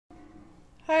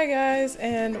Hi guys,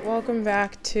 and welcome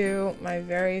back to my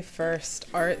very first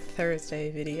Art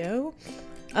Thursday video.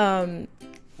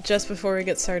 Just before we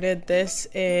get started, this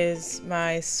is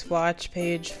my swatch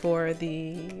page for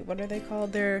the, what are they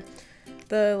called? They're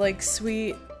the like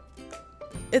sweet,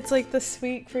 it's like the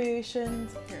sweet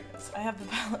creations. Here it is. I have the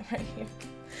palette right here.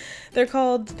 They're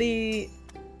called the,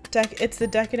 it's the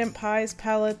Decadent Pies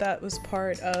palette that was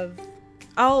part of,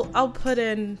 I'll put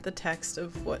in the text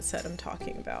of what set I'm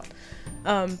talking about.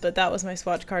 But that was my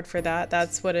swatch card for that.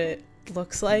 That's what it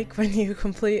looks like when you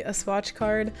complete a swatch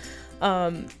card.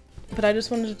 But I just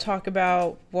wanted to talk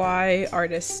about why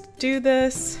artists do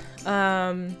this,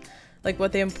 like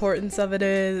what the importance of it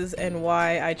is, and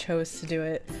why I chose to do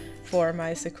it for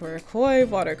my Sakura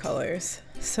watercolors.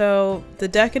 So the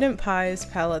Decadent Pies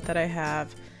palette that I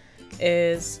have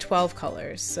is 12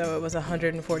 colors, so it was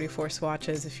 144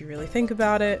 swatches if you really think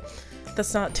about it.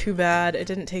 That's not too bad. It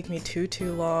didn't take me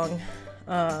too long.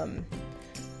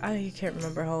 I can't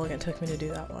remember how long it took me to do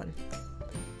that one.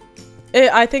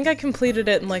 I think I completed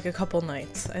it in like a couple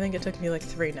nights. I think it took me like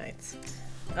 3 nights.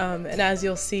 And as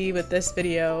you'll see with this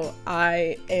video,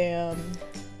 I am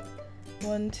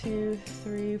 1, 2,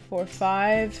 3, 4,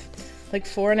 5, like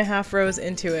 4.5 rows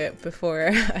into it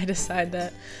before I decide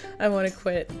that I want to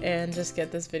quit and just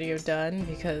get this video done,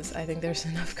 because I think there's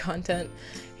enough content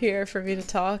here for me to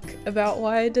talk about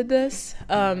why I did this.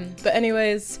 But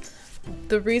anyways,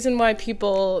 the reason why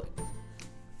people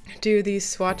do these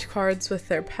swatch cards with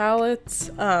their palettes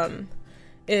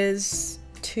is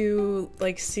to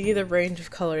like see the range of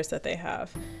colors that they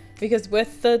have. Because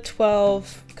with the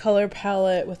 12 color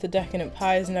palette with the Decadent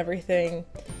Pies and everything,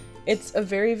 it's a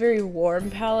very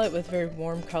warm palette with very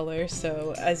warm colors.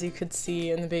 So as you could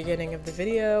see in the beginning of the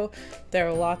video, there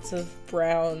are lots of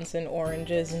browns and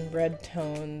oranges and red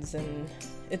tones, and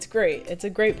it's great. It's a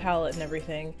great palette and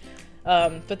everything.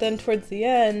 But then towards the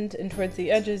end and towards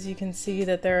the edges, you can see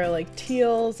that there are like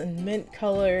teals and mint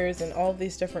colors and all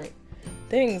these different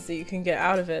things that you can get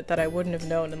out of it that I wouldn't have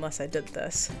known unless I did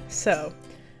this. So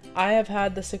I have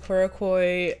had the Sakura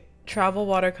travel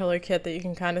watercolor kit that you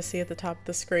can kind of see at the top of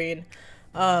the screen.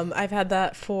 I've had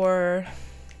that for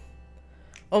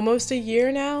almost a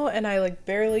year now, and I like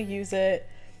barely use it.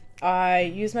 I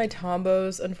use my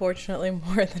Tombos, unfortunately,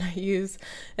 more than I use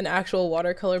an actual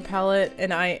watercolor palette,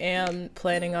 and I am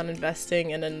planning on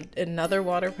investing in another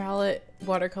watercolor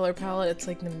palette. It's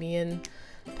like the Mian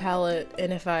palette,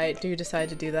 and if I do decide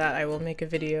to do that, I will make a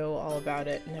video all about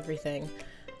it and everything.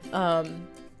 But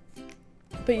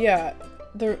yeah,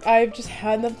 I've just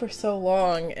had them for so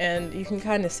long, and you can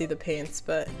kind of see the paints,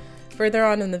 but further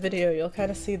on in the video, you'll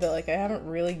kind of see that like I haven't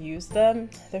really used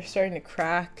them. They're starting to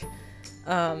crack.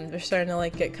 They're starting to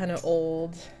like get kind of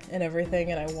old and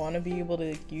everything, and I want to be able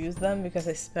to use them because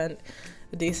I spent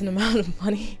a decent amount of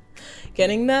money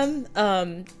getting them.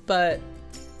 But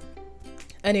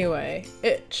anyway,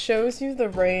 it shows you the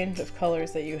range of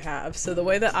colors that you have. So the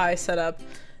way that I set up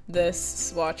this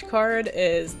swatch card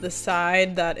is the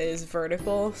side that is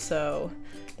vertical, so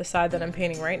the side that I'm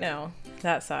painting right now,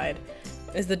 that side,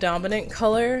 is the dominant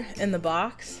color in the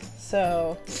box.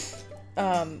 So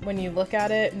when you look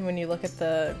at it and when you look at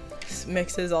the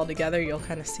mixes all together, you'll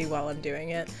kind of see while I'm doing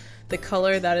it. The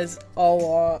color that is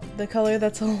the color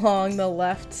that's along the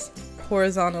left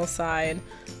horizontal side,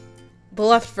 the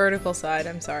left vertical side,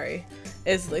 I'm sorry,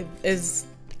 is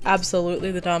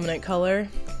absolutely the dominant color.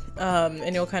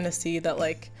 And you'll kind of see that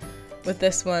like with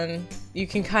this one, you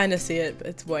can kind of see it, but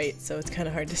it's white, so it's kind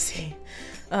of hard to see.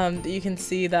 You can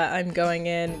see that I'm going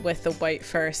in with the white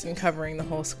first and covering the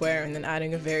whole square, and then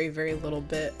adding a very little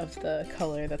bit of the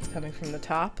color that's coming from the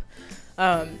top.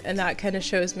 And that kind of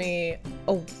shows me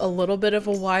a little bit of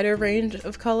a wider range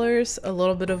of colors, a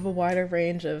little bit of a wider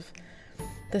range of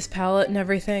this palette and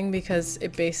everything, because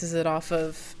it bases it off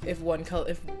of if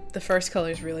the first color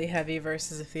is really heavy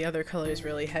versus if the other color is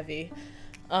really heavy.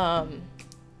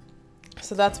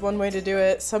 So that's one way to do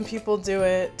it. Some people do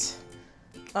it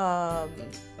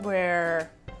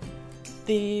where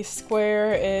the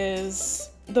square is,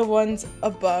 the ones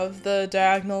above the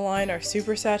diagonal line are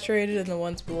super saturated and the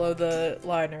ones below the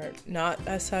line are not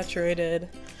as saturated.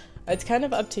 It's kind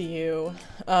of up to you.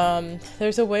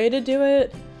 There's a way to do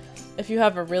it if you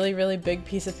have a really big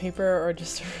piece of paper or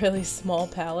just a really small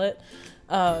palette.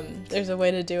 There's a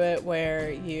way to do it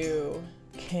where you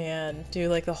can do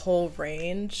like the whole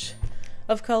range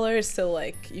of colors. So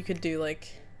like you could do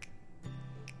like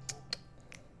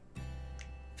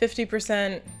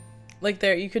 50%, like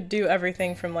there you could do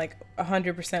everything from like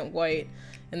 100% white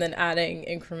and then adding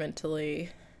incrementally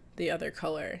the other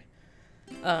color.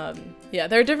 Yeah,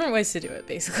 there are different ways to do it,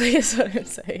 basically, is what I'm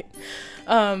saying.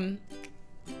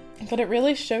 but it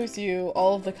really shows you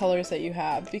all of the colors that you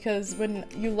have, because when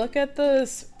you look at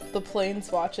the plain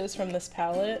swatches from this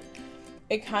palette,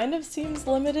 it kind of seems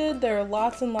limited. There are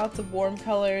lots and lots of warm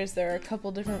colors. There are a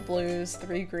couple different blues,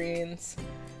 3 greens,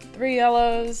 3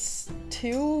 yellows,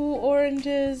 2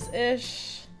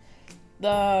 oranges-ish,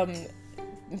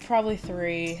 probably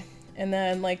 3, and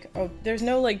then like there's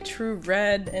no like true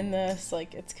red in this.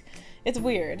 Like it's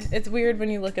weird. It's weird when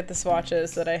you look at the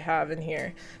swatches that I have in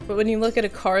here, but when you look at a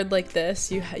card like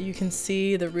this, you can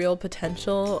see the real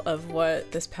potential of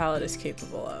what this palette is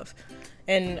capable of.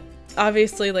 And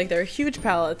obviously, like, there are huge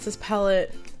palettes. This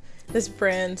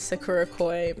brand, Sakura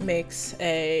Koi, makes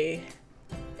a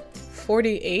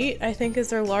 48, I think, is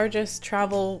their largest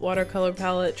travel watercolor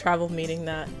palette. Travel meaning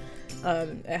that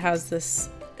it has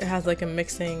like a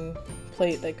mixing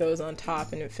plate that goes on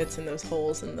top and it fits in those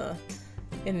holes in the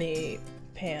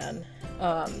pan.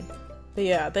 But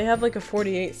yeah, they have like a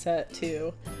 48 set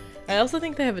too. I also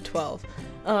think they have a 12.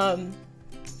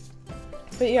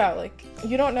 But yeah, like,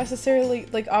 you don't necessarily,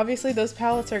 like, obviously those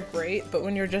palettes are great, but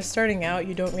when you're just starting out,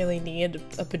 you don't really need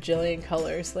a bajillion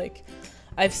colors. Like,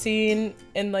 I've seen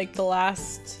in like the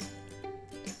last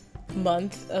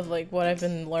month of like what I've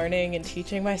been learning and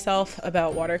teaching myself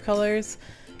about watercolors,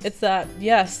 it's that,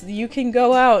 yes, you can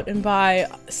go out and buy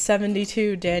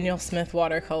 72 Daniel Smith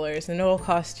watercolors and it'll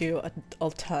cost you a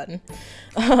ton.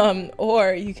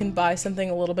 Or you can buy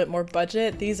something a little bit more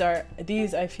budget. These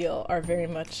I feel are very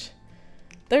much,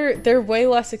 they're way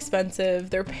less expensive.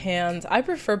 They're pans. I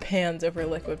prefer pans over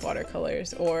liquid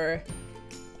watercolors or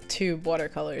tube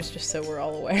watercolors, just so we're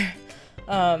all aware.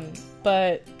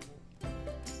 But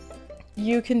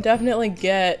you can definitely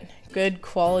get good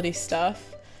quality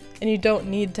stuff, and you don't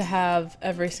need to have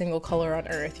every single color on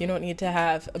earth. You don't need to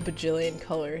have a bajillion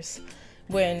colors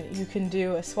when you can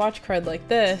do a swatch card like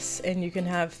this and you can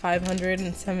have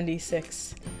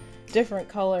 576 different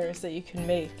colors that you can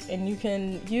make, and you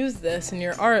can use this in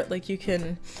your art. Like, you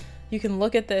can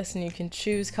look at this and you can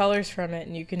choose colors from it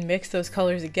and you can mix those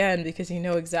colors again because you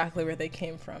know exactly where they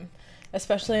came from,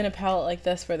 especially in a palette like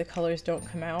this where the colors don't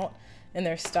come out and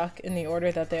they're stuck in the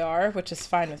order that they are, which is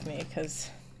fine with me because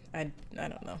I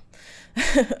don't know.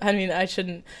 I mean, I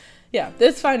shouldn't. Yeah,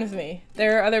 it's fine with me.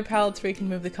 There are other palettes where you can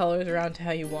move the colors around to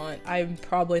how you want. I'm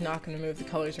probably not going to move the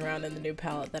colors around in the new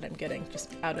palette that I'm getting,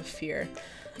 just out of fear.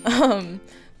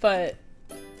 But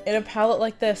in a palette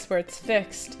like this where it's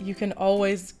fixed, you can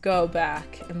always go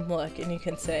back and look and you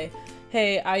can say,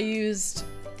 hey, I used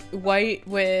white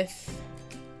with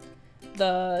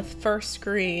the first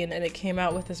green and it came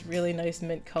out with this really nice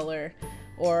mint color.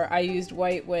 Or I used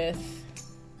white with,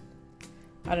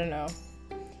 I don't know,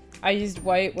 I used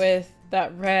white with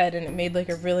that red and it made like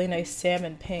a really nice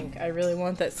salmon pink. I really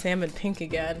want that salmon pink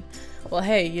again. Well,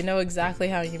 hey, you know exactly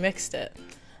how you mixed it.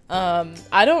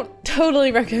 I don't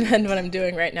totally recommend what I'm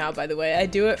doing right now, by the way. I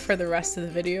do it for the rest of the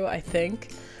video, I think.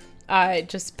 I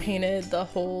just painted the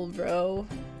whole row.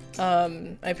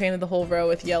 I painted the whole row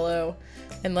with yellow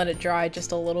and let it dry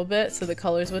just a little bit so the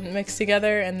colors wouldn't mix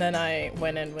together, and then I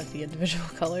went in with the individual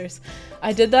colors.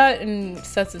 I did that in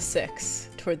sets of 6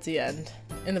 towards the end,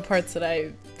 in the parts that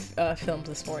I filmed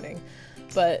this morning.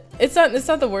 But it's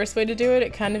not the worst way to do it.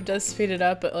 It kind of does speed it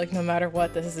up, but like no matter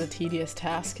what, this is a tedious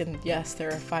task, and yes, there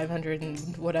are 500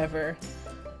 and whatever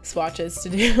swatches to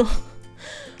do.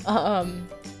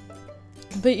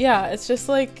 But yeah, it's just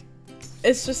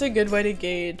a good way to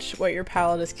gauge what your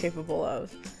palette is capable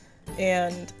of.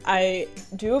 And I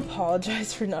do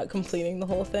apologize for not completing the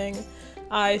whole thing.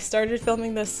 I started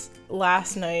filming this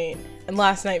last night, and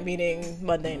last night meaning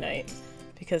Monday night,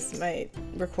 because my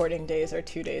recording days are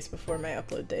 2 days before my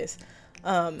upload days.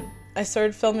 I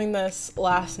started filming this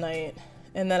last night,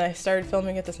 and then I started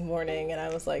filming it this morning, and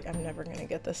I was like, I'm never gonna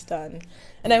get this done.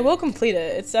 And I will complete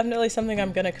it. It's definitely something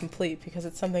I'm gonna complete because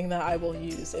it's something that I will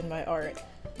use in my art.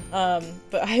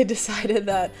 But I decided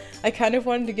that I kind of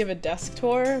wanted to give a desk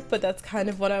tour, but that's kind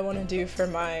of what I want to do for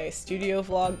my studio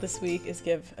vlog this week, is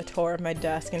give a tour of my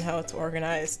desk and how it's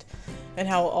organized and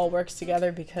how it all works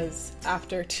together, because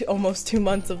after almost 2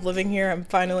 months of living here, I'm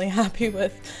finally happy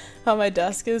with how my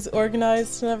desk is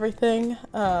organized and everything.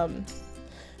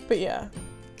 But yeah,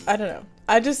 I don't know.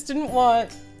 I just didn't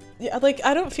want, like,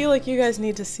 I don't feel like you guys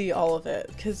need to see all of it,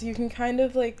 because you can kind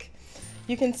of like,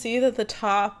 you can see that the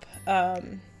top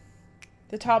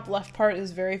left part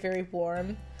is very, very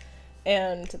warm,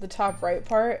 and the top right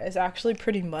part is actually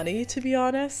pretty muddy, to be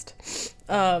honest.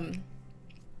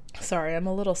 Sorry, I'm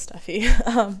a little stuffy.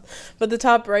 But the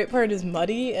top right part is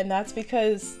muddy, and that's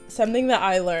because something that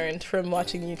I learned from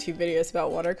watching YouTube videos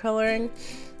about watercoloring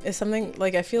is something,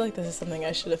 like, I feel like this is something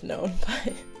I should have known,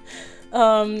 but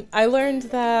I learned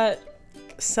that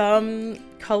some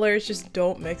colors just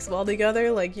don't mix well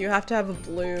together. Like, you have to have a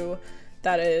blue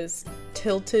that is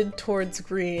tilted towards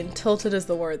green. Tilted is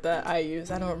the word that I use.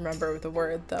 I don't remember the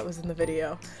word that was in the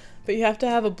video. But you have to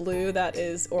have a blue that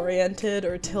is oriented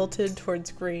or tilted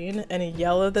towards green, and a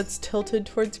yellow that's tilted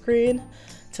towards green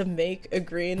to make a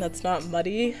green that's not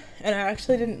muddy. And I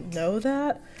actually didn't know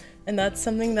that. And that's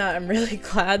something that I'm really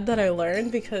glad that I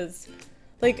learned, because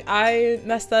like, I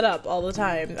mess that up all the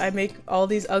time. I make all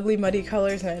these ugly muddy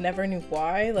colors and I never knew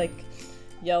why. Like,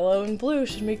 yellow and blue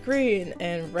should make green,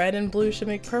 and red and blue should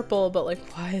make purple, but like,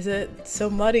 why is it so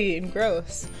muddy and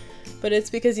gross? But it's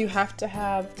because you have to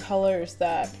have colors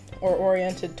that are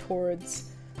oriented towards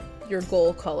your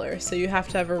goal color. So you have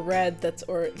to have a red that's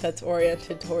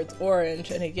oriented towards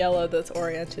orange, and a yellow that's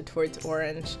oriented towards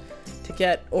orange, to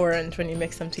get orange when you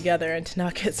mix them together and to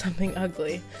not get something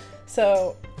ugly.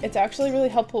 So it's actually really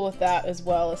helpful with that as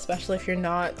well, especially if you're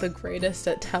not the greatest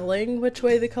at telling which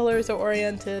way the colors are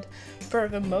oriented. For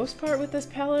the most part with this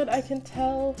palette, I can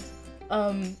tell,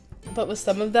 but with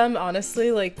some of them,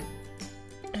 honestly, like,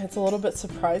 it's a little bit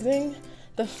surprising.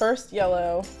 The first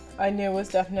yellow I knew was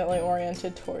definitely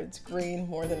oriented towards green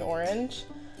more than orange,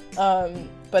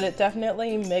 but it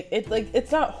definitely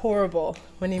it's not horrible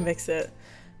when you mix it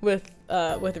with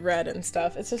red and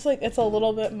stuff. It's just like, it's a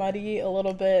little bit muddy, a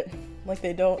little bit like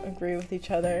they don't agree with each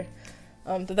other.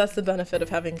 But that's the benefit of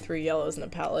having 3 yellows in a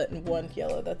palette and 1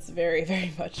 yellow that's very,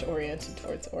 very much oriented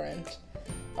towards orange.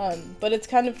 But it's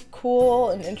kind of cool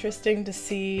and interesting to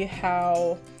see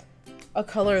how a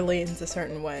color leans a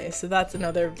certain way. So that's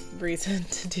another reason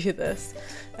to do this.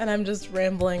 And I'm just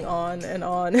rambling on and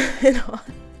on and on,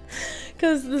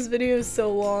 because this video is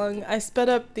so long. I sped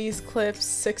up these clips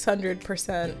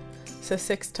 600%, so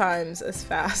 6 times as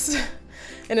fast.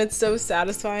 And it's so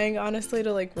satisfying, honestly,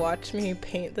 to like watch me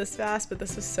paint this fast, but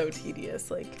this is so tedious.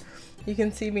 Like, you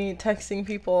can see me texting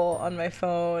people on my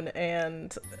phone,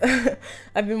 and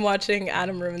I've been watching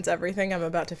Adam Ruins Everything. I'm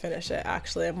about to finish it,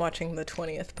 actually. I'm watching the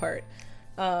 20th part.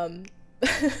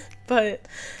 But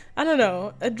I don't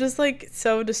know, I'm just like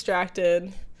so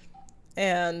distracted,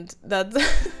 and that's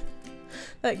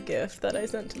that gift that I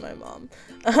sent to my mom.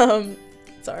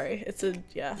 Sorry,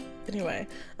 anyway,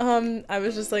 I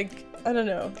was just like, I don't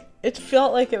know, it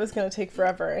felt like it was gonna take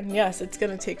forever, and yes, it's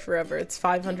gonna take forever. It's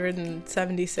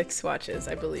 576 swatches,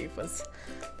 I believe, was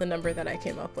the number that I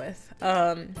came up with.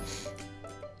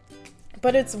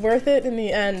 But it's worth it in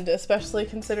the end, especially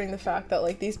considering the fact that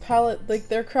like these palettes, like,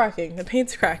 they're cracking, the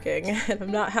paint's cracking, and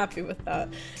I'm not happy with that.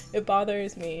 It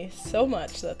bothers me so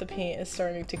much that the paint is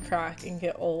starting to crack and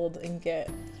get old and get,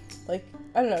 like,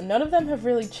 I don't know, none of them have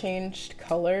really changed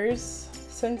colors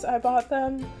since I bought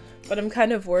them, but I'm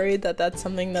kind of worried that that's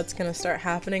something that's gonna start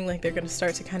happening, like they're gonna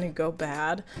start to kind of go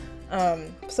bad.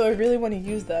 So I really want to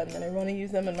use them, and I want to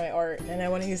use them in my art, and I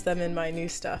want to use them in my new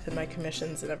stuff and my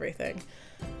commissions and everything.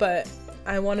 But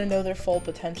I want to know their full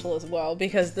potential as well,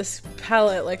 because this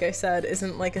palette, like I said,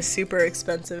 isn't like a super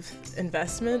expensive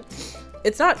investment.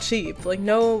 It's not cheap. Like,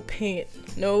 no paint,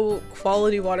 no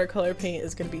quality watercolor paint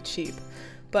is gonna be cheap.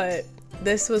 But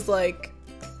this was like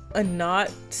a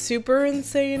not super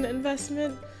insane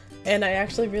investment, and I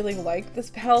actually really like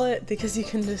this palette because you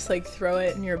can just like throw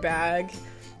it in your bag.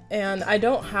 And I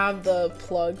don't have the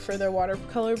plug for their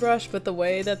watercolor brush, but the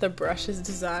way that the brush is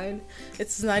designed,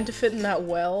 it's designed to fit in that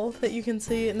well that you can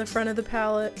see in the front of the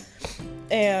palette.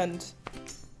 And,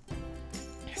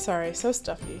 sorry, so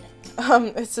stuffy.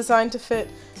 It's designed to fit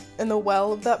in the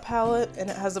well of that palette, and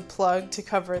it has a plug to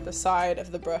cover the side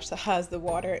of the brush that has the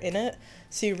water in it.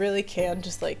 So you really can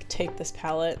just like take this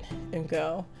palette and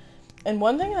go. And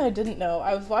one thing I didn't know,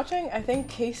 I was watching, I think,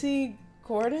 Casey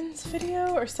Gordon's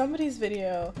video or somebody's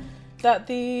video, that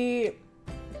the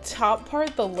top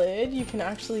part, the lid, you can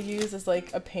actually use as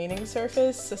like a painting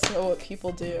surface. So what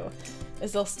people do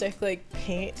is they'll stick like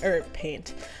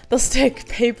they'll stick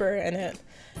paper in it,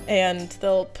 and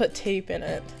they'll put tape in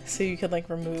it so you can like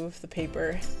remove the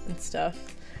paper and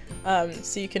stuff.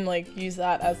 So you can like use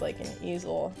that as like an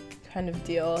easel kind of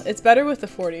deal. It's better with the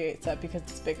 48 set because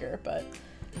it's bigger, but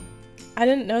I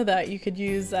didn't know that you could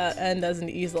use that end as an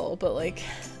easel. But like,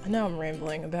 now I'm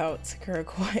rambling about Sakura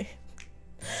Koi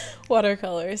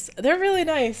watercolors. They're really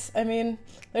nice. I mean,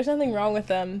 there's nothing wrong with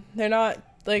them. They're not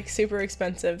like super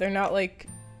expensive. They're not like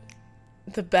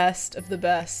the best of the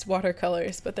best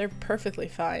watercolors, but they're perfectly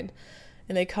fine.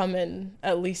 And they come in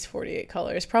at least 48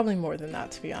 colors, probably more than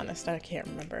that, to be honest. I can't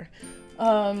remember.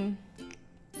 But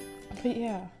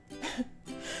yeah,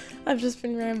 I've just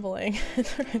been rambling and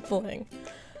rambling.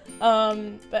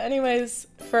 But anyways,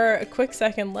 for a quick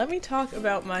second, let me talk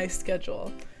about my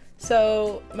schedule.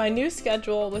 So my new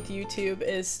schedule with YouTube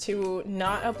is to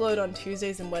not upload on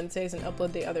Tuesdays and Wednesdays and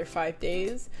upload the other 5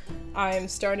 days. I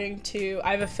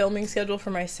have a filming schedule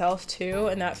for myself too,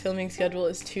 and that filming schedule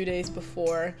is 2 days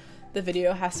before the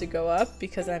video has to go up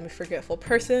because I'm a forgetful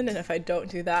person, and if I don't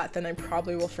do that, then I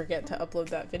probably will forget to upload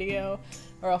that video,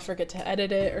 or I'll forget to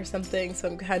edit it or something. So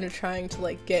I'm kind of trying to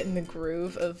like get in the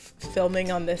groove of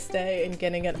filming on this day and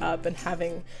getting it up and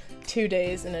having 2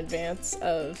 days in advance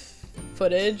of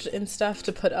footage and stuff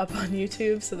to put up on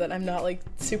YouTube so that I'm not like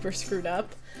super screwed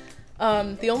up.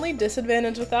 The only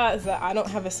disadvantage with that is that I don't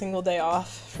have a single day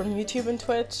off from YouTube and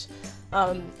Twitch.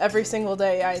 Every single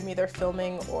day I'm either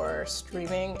filming or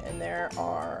streaming, and there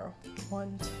are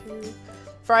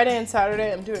Friday and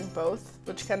Saturday I'm doing both,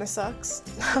 which kind of sucks.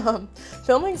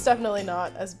 Filming's definitely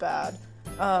not as bad.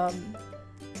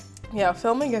 Yeah,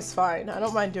 filming is fine. I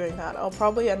don't mind doing that. I'll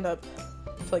probably end up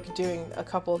like doing a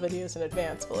couple of videos in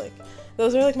advance, but like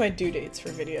those are like my due dates for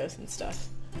videos and stuff.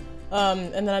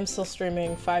 And then I'm still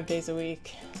streaming 5 days a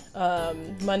week.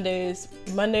 Monday,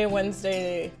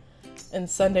 Wednesday, and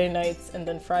Sunday nights, and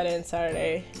then Friday and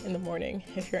Saturday in the morning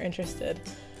if you're interested.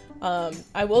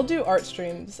 I will do art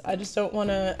streams. I just don't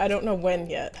know when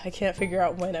yet. I can't figure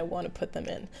out when I want to put them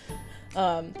in.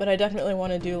 But I definitely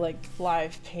want to do like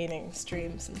live painting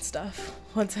streams and stuff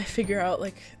once I figure out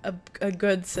like a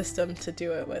good system to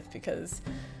do it with, because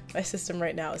my system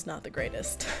right now is not the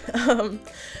greatest. But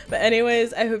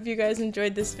anyways, I hope you guys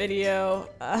enjoyed this video.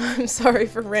 I'm sorry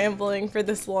for rambling for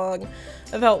this long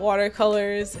about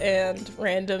watercolors and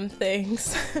random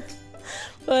things.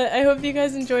 But I hope you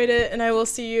guys enjoyed it, and I will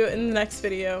see you in the next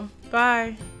video.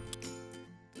 Bye!